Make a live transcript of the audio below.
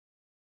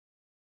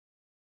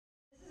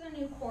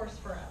course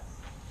for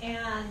us.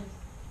 And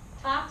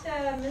talked to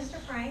Mr.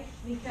 Frank,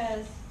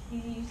 because he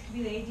used to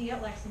be the AD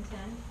at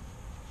Lexington.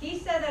 He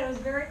said that it was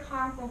very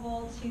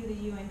comparable to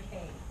the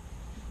UNK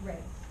race,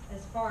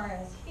 as far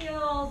as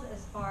hills,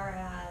 as far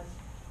as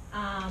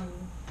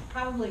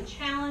probably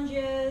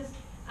challenges.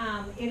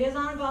 It is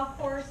on a golf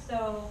course,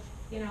 so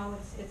you know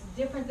it's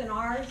different than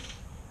ours.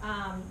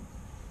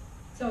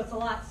 So it's a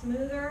lot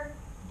smoother.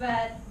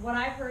 But what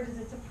I've heard is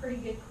it's a pretty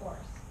good course.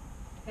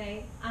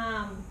 Okay.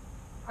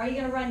 Are you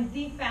going to run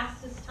the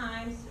fastest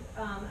times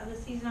of the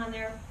season on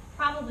there?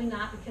 Probably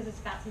not, because it's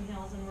got some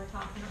hills and we're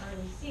talking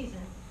early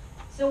season.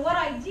 So what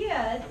I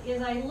did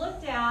is I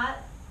looked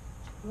at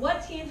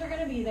what teams are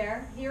going to be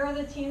there. Here are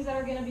the teams that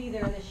are going to be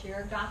there this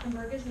year.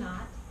 Gothenburg is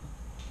not.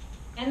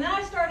 And then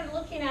I started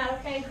looking at,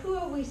 okay, who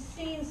have we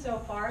seen so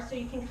far? So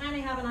you can kind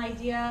of have an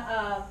idea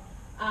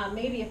of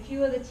maybe a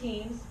few of the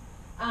teams.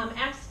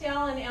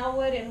 Axtell and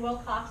Elwood and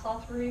Wilcox, all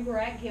three were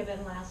at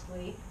Gibbon last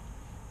week.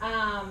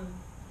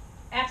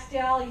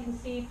 Axtell, you can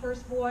see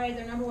first boy,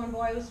 their number one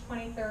boy was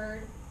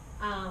 23rd.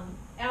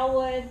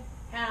 Elwood,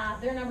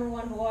 their number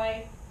one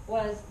boy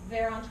was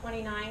there on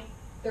 29th.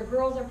 Their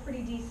girls are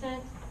pretty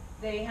decent.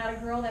 They had a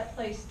girl that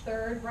placed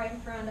third right in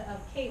front of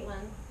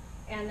Caitlin,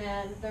 and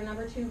then their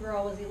number two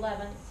girl was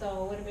 11th,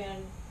 so it would have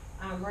been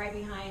right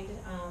behind,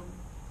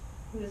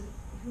 who was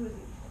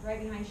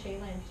right behind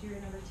Shaylin, because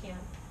you're number 10.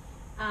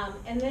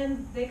 And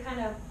then they kind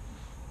of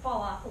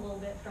fall off a little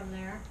bit from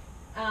there.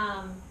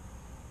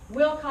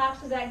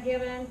 Wilcox was at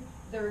Gibbon.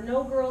 There were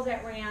no girls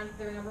that ran.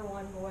 Their number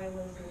one boy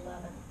was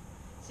 11.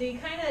 So you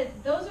kind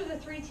of, those are the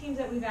three teams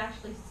that we've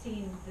actually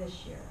seen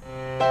this year.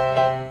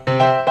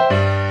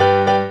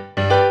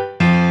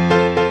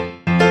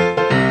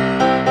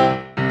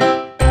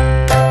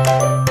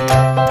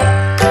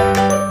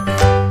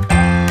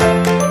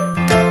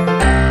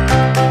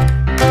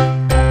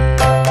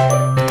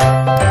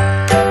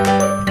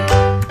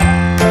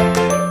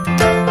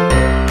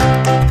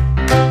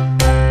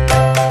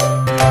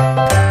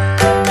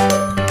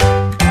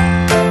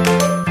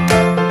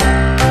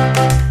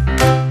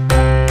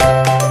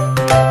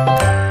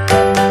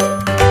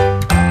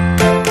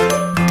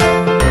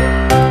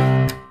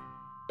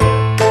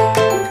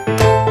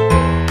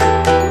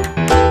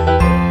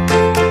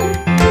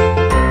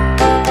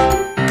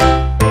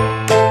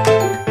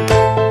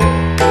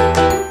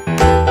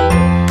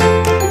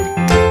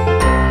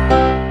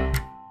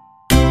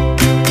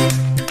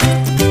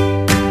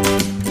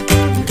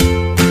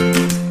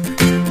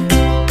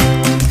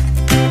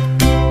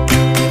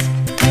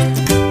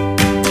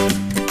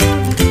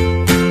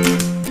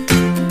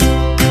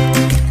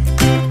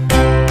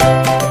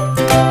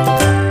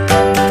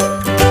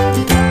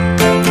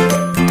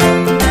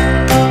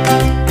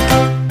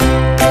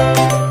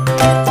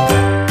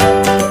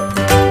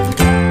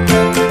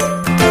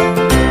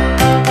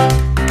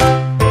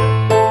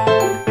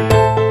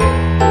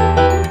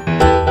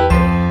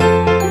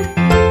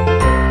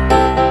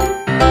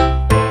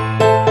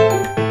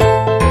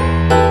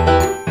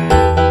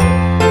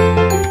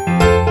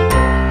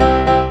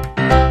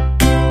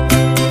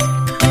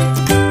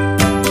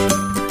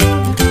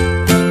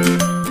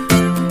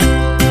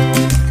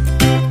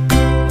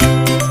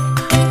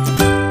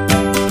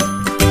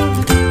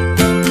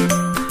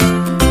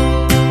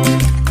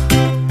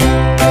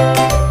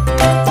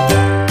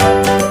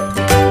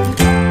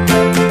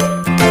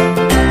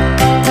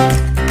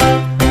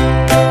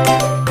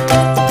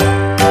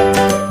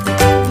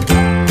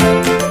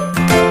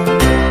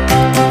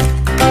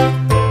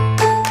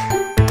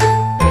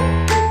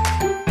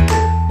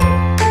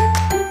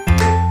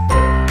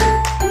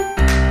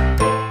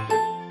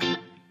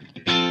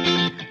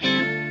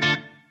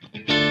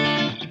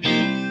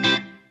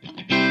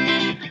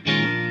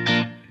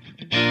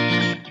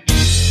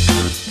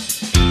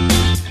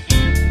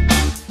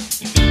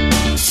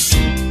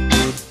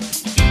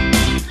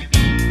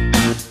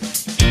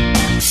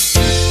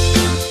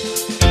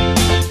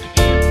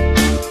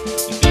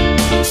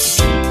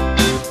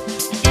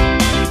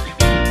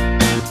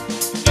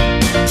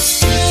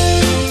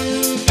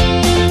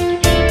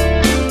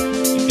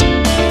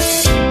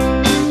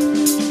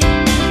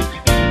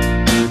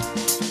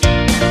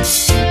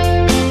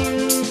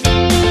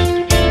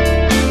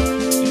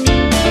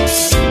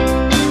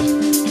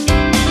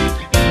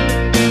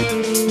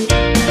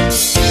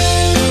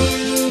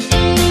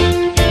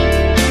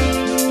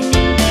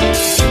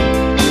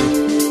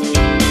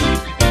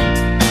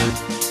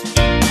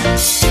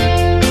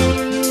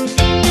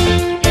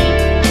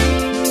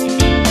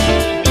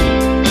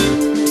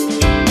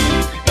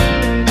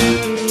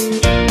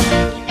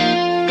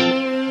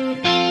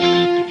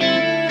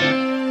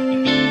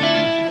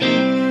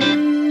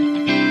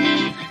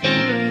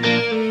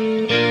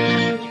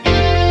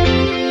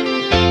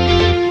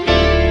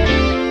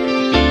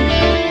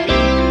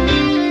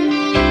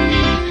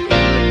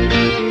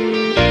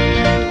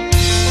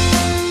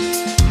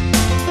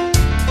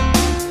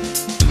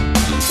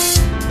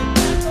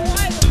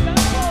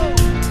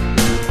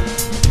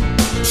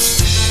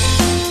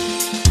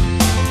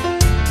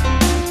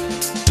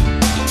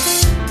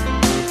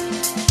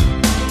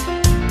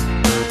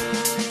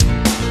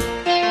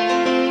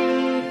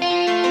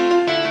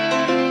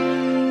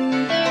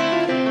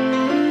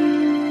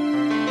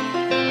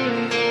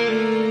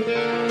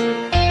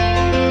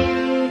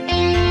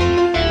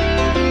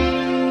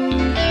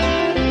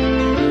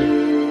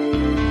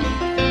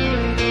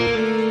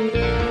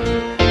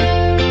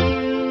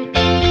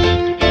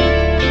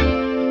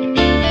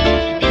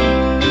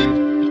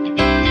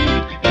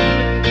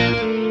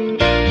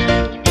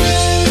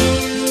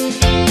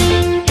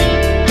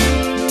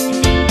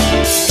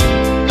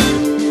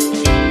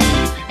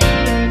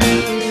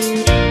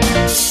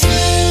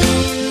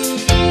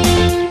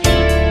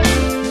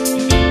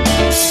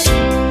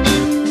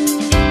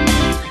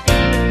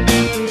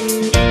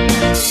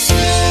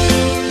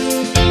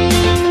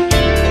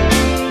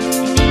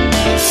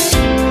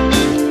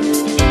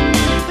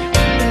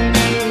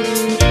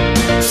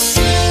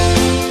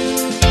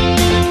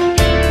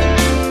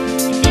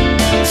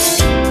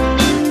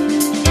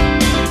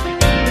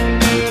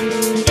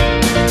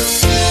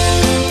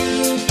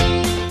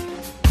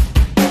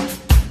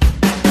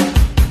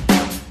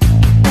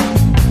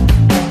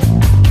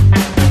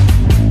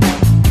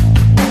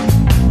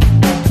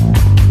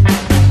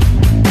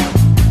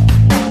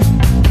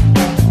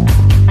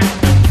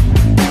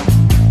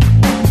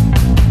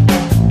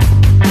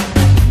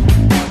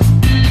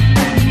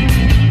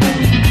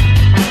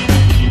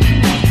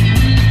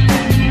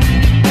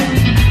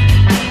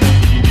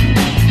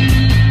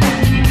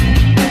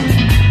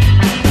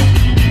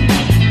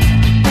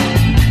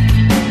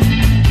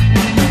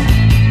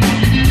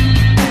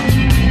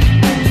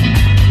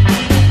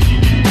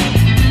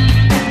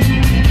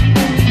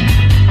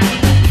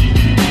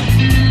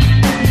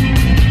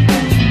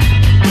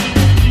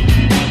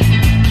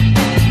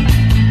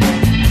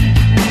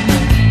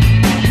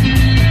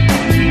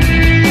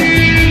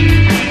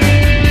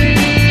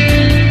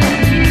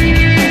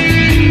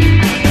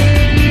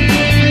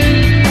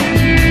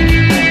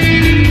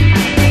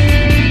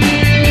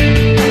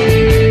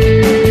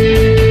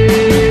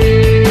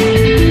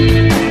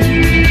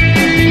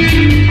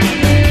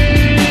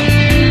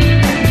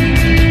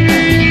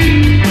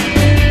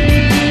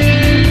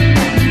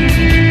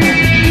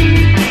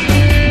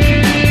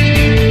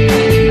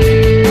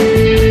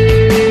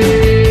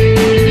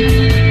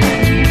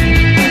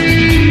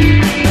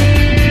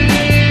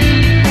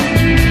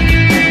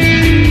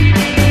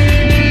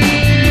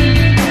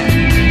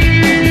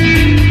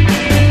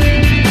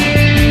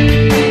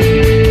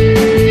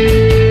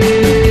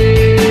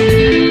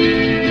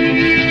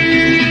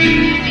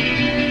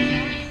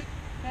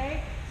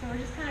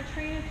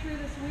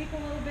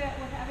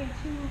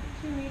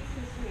 two meets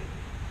this week.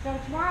 So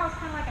tomorrow is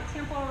kind of like a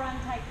tempo run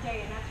type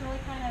day, and that's really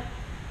kind of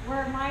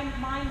where my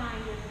mind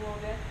is a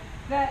little bit.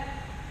 But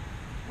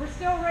we're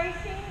still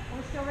racing.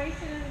 We're still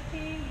racing as a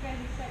team. You guys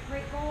have set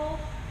great goals.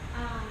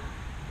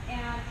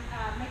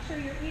 Make sure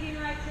you're eating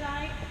right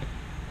tonight.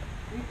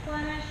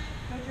 Replenish.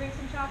 Go drink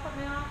some chocolate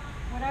milk.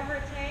 Whatever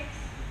it takes.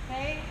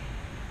 Okay?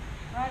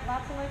 All right?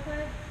 Lots of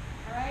liquid.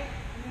 All right?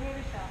 And behave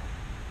yourself.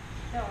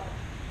 So,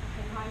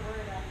 okay, my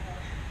word out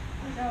there.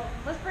 So,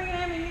 let's bring it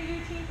in. We need to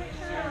do a team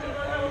picture.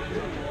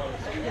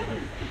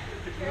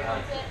 Carrie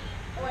wants it.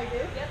 Oh, I do?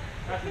 Yep.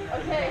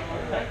 Okay.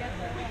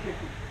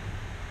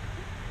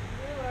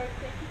 Dear Lord,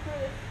 thank you for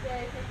this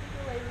day. Thank you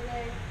for Labor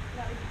Day.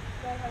 That we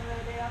guys have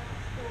another day off of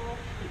school.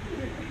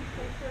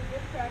 Thanks for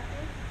good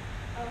practice.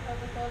 Help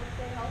us all to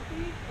stay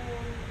healthy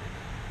and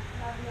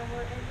have no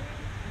more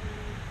injuries.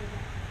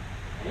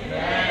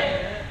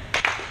 Amen.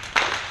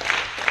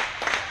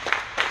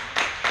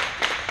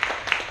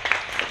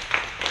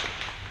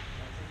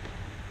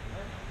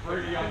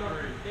 Brady on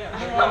three.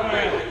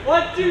 Yeah.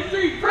 1, 2,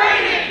 3,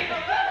 Brady!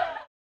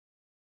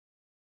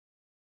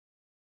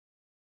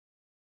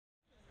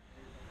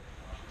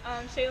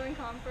 I'm Shaylin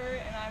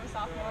Comfort, and I'm a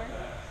sophomore.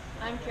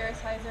 I'm Karis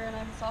Heiser, and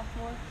I'm a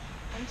sophomore.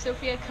 I'm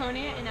Sophia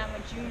Conant, and I'm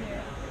a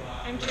junior.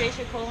 I'm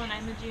Tracia Cole, and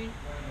I'm a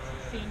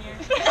senior.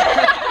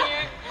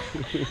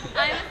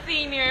 I'm a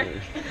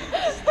senior.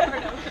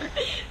 Start over.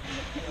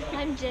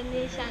 I'm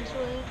Jenny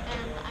Sanchwing,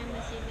 and I'm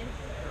a senior.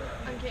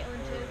 I'm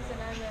Caitlin Tibbs,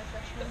 and I'm a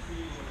freshman.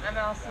 I'm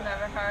Allison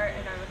Everhart,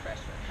 and I'm a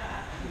freshman.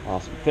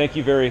 Awesome. Thank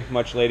you very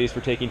much, ladies,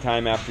 for taking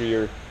time after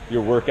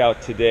your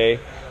workout today.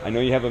 I know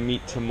you have a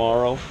meet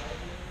tomorrow.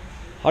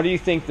 How do you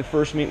think the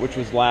first meet, which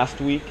was last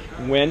week,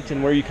 went,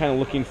 and where are you kind of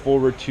looking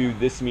forward to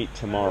this meet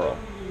tomorrow?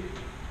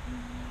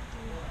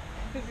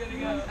 Who's gonna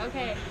go?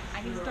 Okay,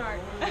 I can start.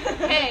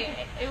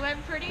 Hey, it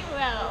went pretty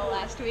well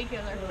last week. It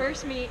was our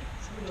first meet,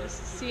 so we're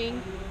just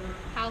seeing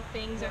how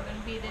things are going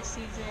to be this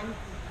season.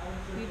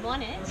 We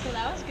won it, so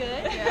that was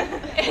good. Yeah.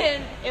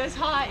 And it was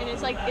hot, and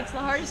it's the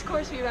hardest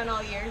course we run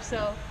all year,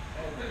 so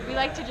we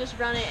like to just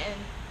run it and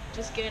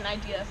just get an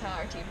idea of how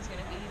our team is going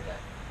to be. But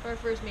for our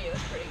first meet, it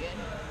was pretty good.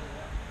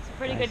 It's a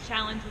pretty good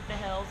challenge with the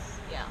hills.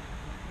 Yeah.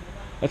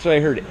 That's what I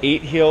heard.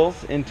 8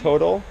 hills in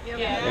total. Yep.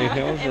 Yeah. 8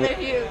 hills. And they're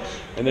huge.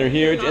 And they're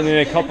huge, and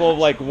then a couple of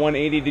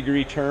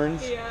 180-degree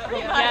turns. Yeah,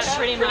 Pretty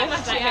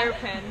much the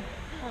hairpin.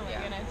 Oh my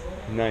goodness.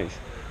 Nice.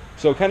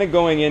 So kind of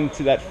going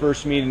into that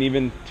first meet and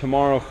even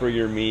tomorrow for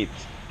your meet,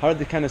 how did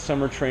the kind of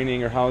summer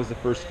training or how has the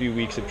first few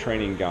weeks of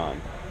training gone?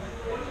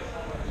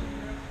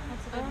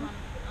 That's a good one.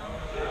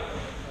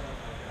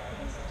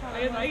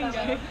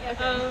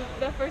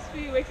 The first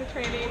few weeks of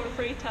training were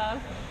pretty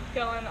tough,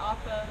 going off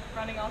of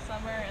running all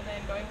summer and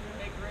then going through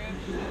big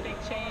groups, big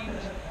change.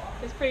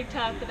 It was pretty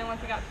tough, but then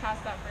once we got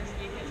past that first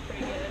week, it's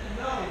pretty good.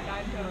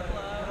 Got into a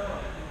flow.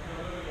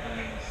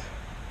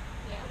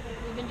 Yeah,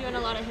 we've been doing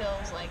a lot of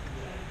hills,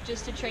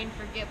 just to train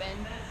for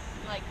Gibbon,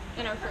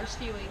 in our first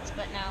few weeks,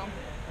 but now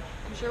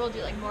I'm sure we'll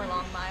do more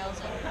long miles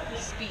and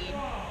speed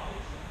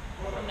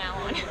from now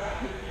on.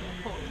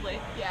 Hopefully.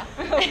 Yeah.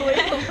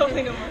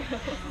 Hopefully no more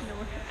hills.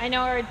 I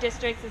know our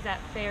district is at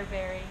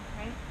Fairbury,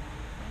 right?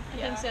 I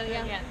think so,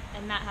 yeah.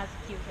 And that has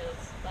a few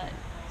hills, but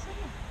So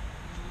yeah.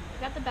 We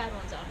got the bad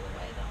ones out of the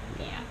way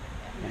though.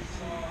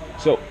 yeah.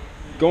 So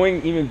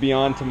going even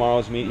beyond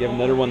tomorrow's meet, you have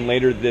another one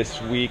later this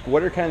week.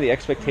 What are kind of the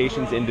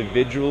expectations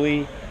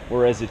individually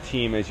or as a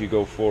team as you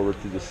go forward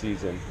through the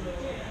season?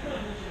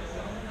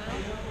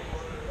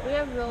 We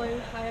have really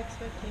high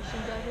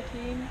expectations as a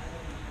team.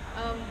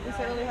 We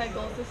set really high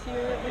goals this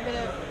year.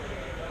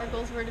 Our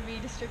goals were to be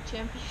district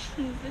champions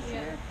this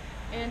year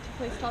and to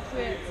place top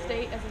 3 at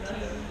state as a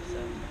team. So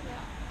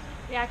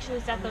We actually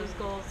set those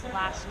goals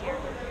last year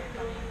when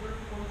we were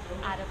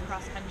going out of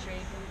cross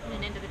country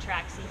and into the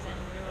track season.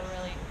 We were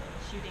really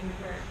shooting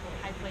for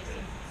high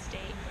placings at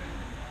state.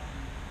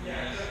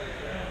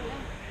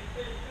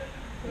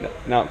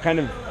 Now, kind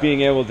of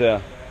being able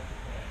to,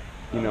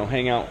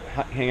 hang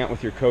out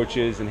with your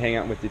coaches and hang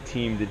out with the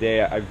team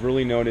today, I've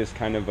really noticed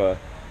kind of a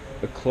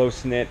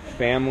close-knit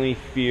family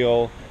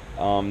feel,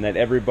 that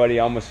everybody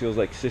almost feels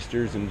like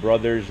sisters and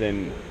brothers.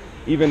 And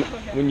even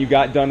when you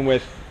got done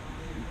with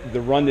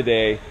the run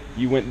today,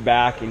 you went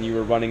back and you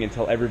were running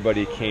until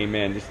everybody came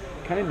in. Just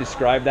kind of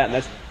describe that. And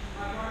that's,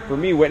 for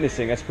me,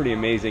 witnessing, that's pretty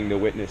amazing to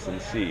witness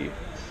and see.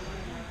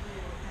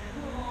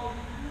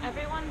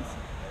 Everyone's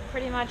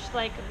pretty much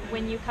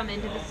when you come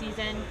into the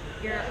season,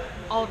 you're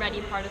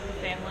already part of the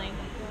family.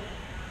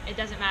 It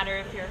doesn't matter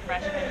if you're a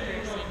freshman or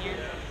you're a senior.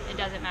 It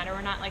doesn't matter.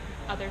 We're not like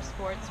other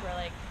sports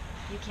where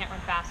you can't run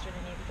faster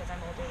than me because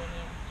I'm older than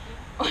you.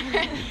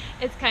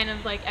 It's kind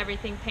of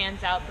everything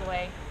pans out the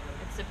way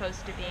it's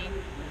supposed to be.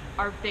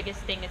 Our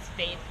biggest thing is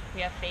faith.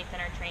 We have faith in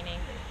our training,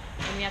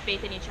 and we have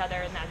faith in each other,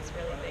 and that's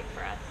really big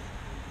for us.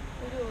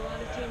 we do a lot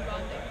of team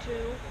bonding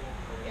too.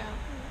 Yeah.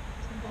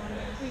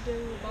 We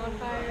do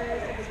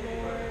bonfires and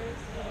s'mores.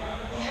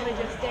 We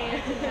just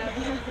dance and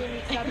have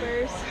pre-meet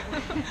suppers.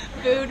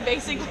 Food,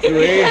 basically.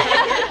 Great.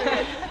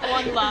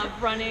 One love,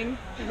 running.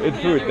 It's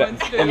The food, other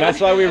one's food. and that's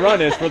why we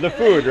run is for the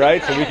food,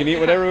 right? So we can eat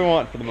whatever we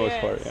want for the most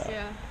part. Yes,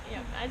 Yeah. yeah.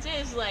 I'd say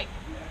it's like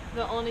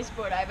the only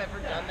sport I've ever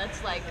done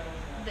that's like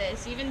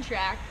this. Even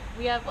track,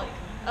 we have like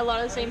a lot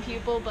of the same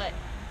people, but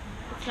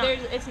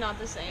it's not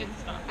the same.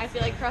 I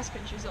feel like cross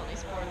country is the only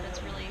sport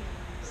that's really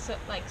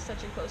like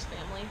such a close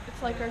family.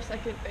 It's like our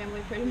second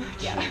family, pretty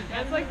much. Yeah.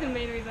 That's like the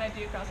main reason I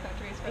do cross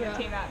country is for Yeah. the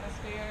team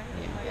atmosphere.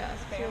 And, like, Yeah,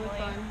 it's it's really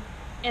fun.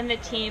 And the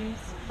teams,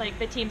 like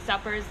the team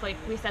suppers, like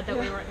we said that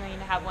we weren't going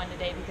to have one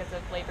today because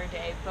of Labor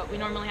Day, but we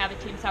normally have a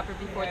team supper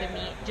before the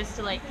meet just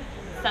to like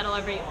settle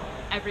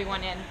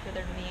everyone in for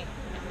their meet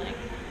and like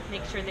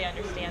make sure they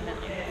understand that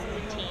like this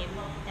is a team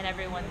and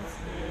everyone's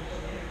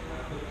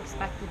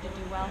expected to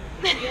do well.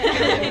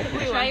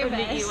 Try your Everyone would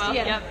do best. well.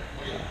 Yeah. Yep.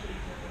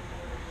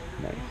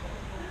 Nice.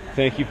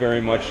 Thank you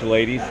very much,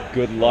 ladies.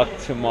 Good luck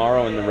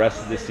tomorrow and the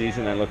rest of the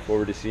season. I look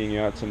forward to seeing you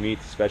out some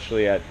meets,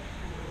 especially at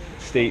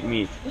state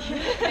meet.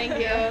 Thank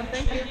you.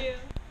 Thank you.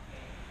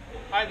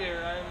 Hi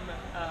there, I'm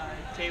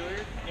Taylor,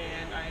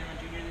 and I am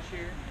a junior this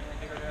year, and I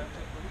think I'll have to.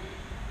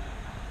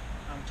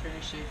 I'm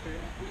Turner Schaefer,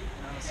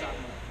 and I'm a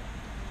sophomore.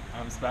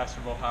 I'm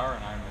Sebastian Volhauer,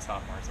 and I'm a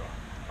sophomore as well.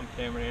 I'm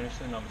Cameron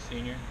Anderson, I'm a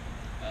senior.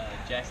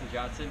 Jackson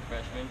Johnson,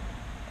 freshman.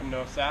 I'm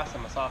Noah Sass,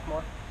 I'm a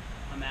sophomore.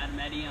 I'm Adam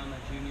Eddy, I'm a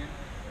junior.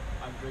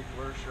 I'm Drake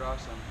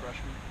Ross, I'm a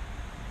freshman.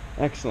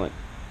 Excellent.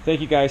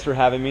 Thank you guys for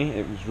having me.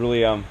 It was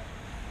really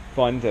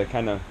fun to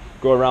kind of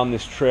go around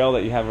this trail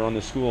that you have around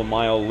the school, a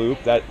mile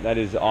loop. That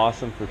is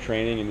awesome for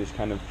training and just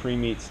kind of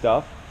pre-meet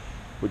stuff,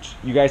 which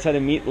you guys had a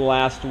meet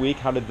last week.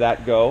 How did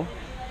that go?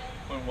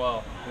 Went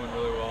well, went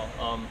really well.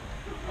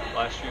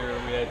 Last year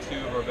we had 2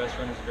 of our best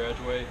runners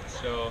graduate,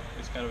 so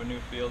it's kind of a new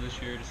field this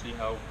year to see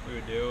how we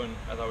would do, and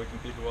I thought we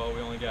competed well.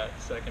 We only got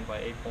second by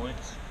 8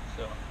 points,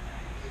 so.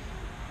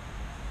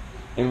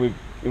 And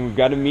we've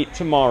got to meet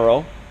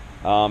tomorrow.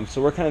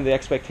 So what are kind of the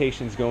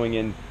expectations going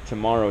in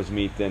tomorrow's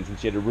meet then,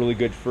 since you had a really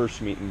good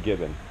first meet in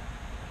Gibbon?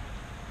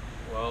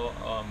 Well,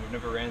 we've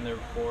never ran there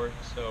before,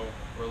 so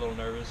we're a little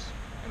nervous,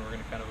 and we're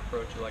going to kind of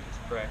approach it like it's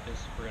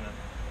practice. We're going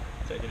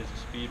to take it as a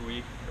speed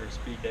week or a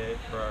speed day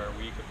for our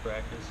week of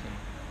practice, and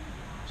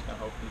just kind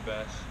of hope for the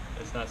best.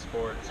 It's not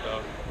sport,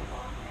 so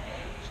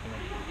just going to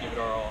give it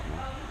our all.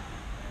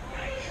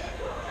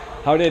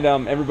 How did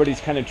everybody's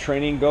kind of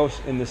training go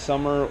in the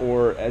summer,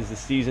 or as the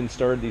season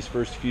started, these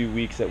first few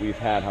weeks that we've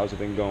had? How's it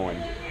been going?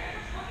 It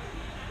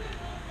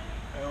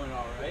went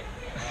all right.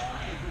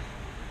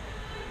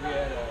 We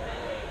had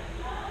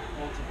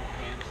multiple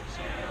camps this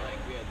summer. Like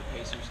we had the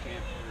Pacers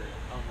camp for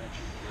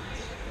elementary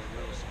kids, the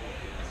middle school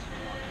kids,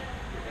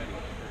 get ready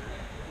for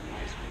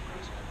high school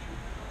cross country.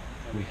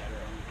 Then we had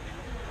our own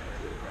camp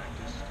where we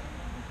practiced.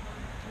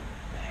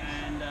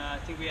 And I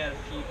think we had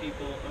a few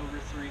people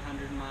over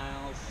 300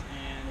 miles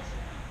and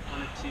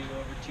 1 or 2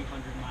 over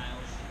 200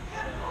 miles. So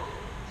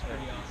it's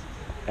pretty awesome.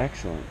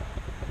 Excellent.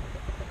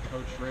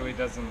 Coach really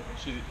doesn't,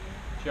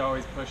 she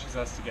always pushes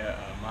us to get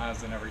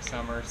miles in every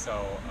summer,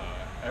 so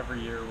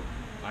every year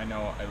I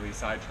know at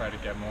least I try to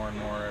get more and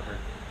more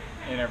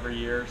every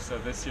year, so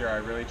this year I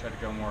really try to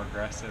go more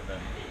aggressive,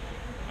 and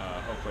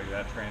hopefully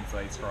that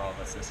translates for all of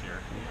us this year.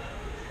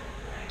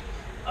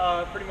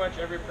 Pretty much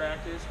every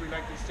practice we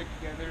like to stick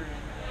together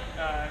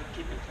and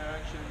keep in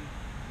touch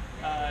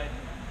and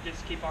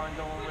just keep on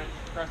going with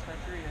cross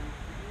country and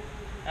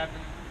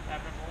having fun.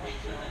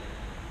 So.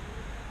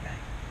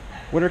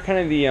 What are kind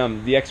of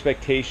the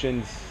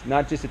expectations,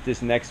 not just at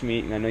this next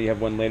meet, and I know you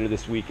have one later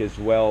this week as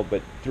well,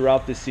 but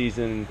throughout the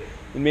season,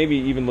 and maybe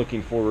even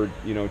looking forward,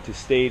 to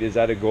state? Is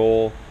that a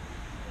goal?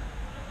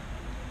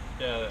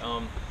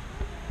 Yeah,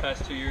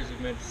 past 2 years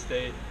we've made it to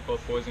state,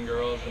 both boys and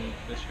girls, and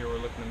this year we're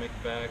looking to make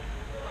it back.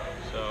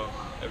 So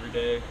every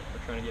day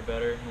we're trying to get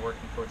better and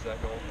working towards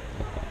that goal.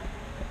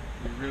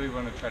 We really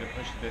want to try to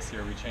push it this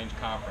year. We changed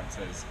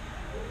conferences,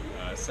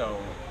 so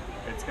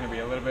it's going to be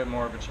a little bit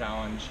more of a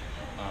challenge.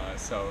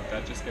 So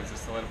that just gives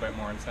us a little bit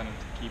more incentive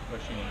to keep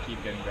pushing and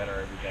keep getting better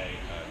every day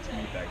to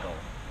meet that goal.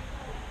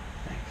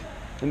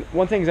 And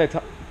one thing I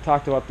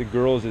talked about the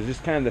girls is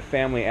just kind of the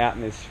family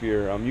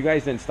atmosphere. You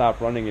guys didn't stop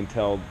running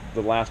until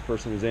the last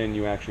person was in.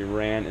 You actually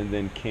ran and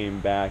then came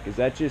back. Is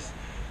that just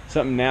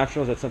something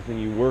natural? Is that something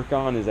you work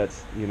on? Is that,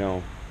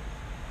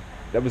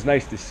 that was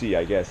nice to see,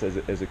 I guess,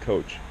 as a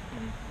coach.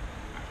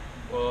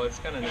 Mm-hmm. Well, it's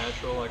kind of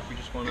natural. Like, we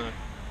just want to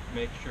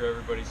make sure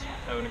everybody's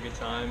having a good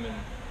time and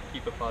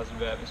keep a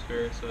positive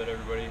atmosphere so that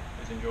everybody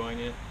is enjoying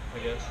it, I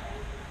guess.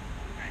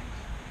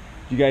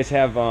 Do you guys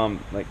have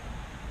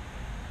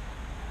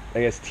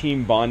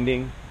team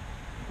bonding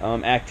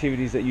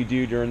activities that you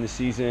do during the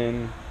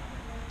season?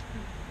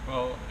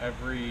 Well,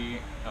 every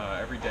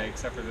day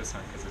except for this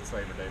one because it's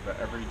Labor Day, but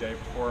every day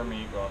before a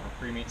meet we'll have a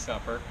pre-meet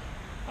supper,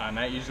 and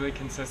that usually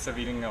consists of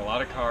eating a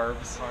lot of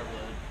carbs,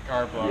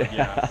 carb load,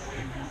 yeah,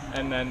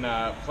 and then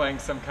playing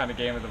some kind of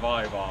game of the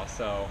volleyball.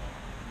 So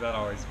that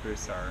always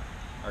boosts our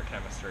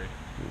chemistry.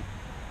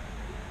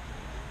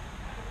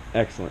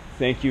 Excellent.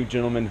 Thank you,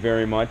 gentlemen,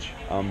 very much.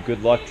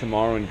 Good luck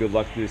tomorrow and good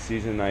luck through the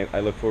season. I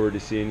look forward to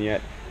seeing you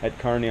at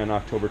Kearney on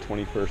October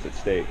 21st at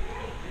State.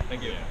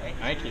 Thank you.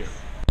 Thank you.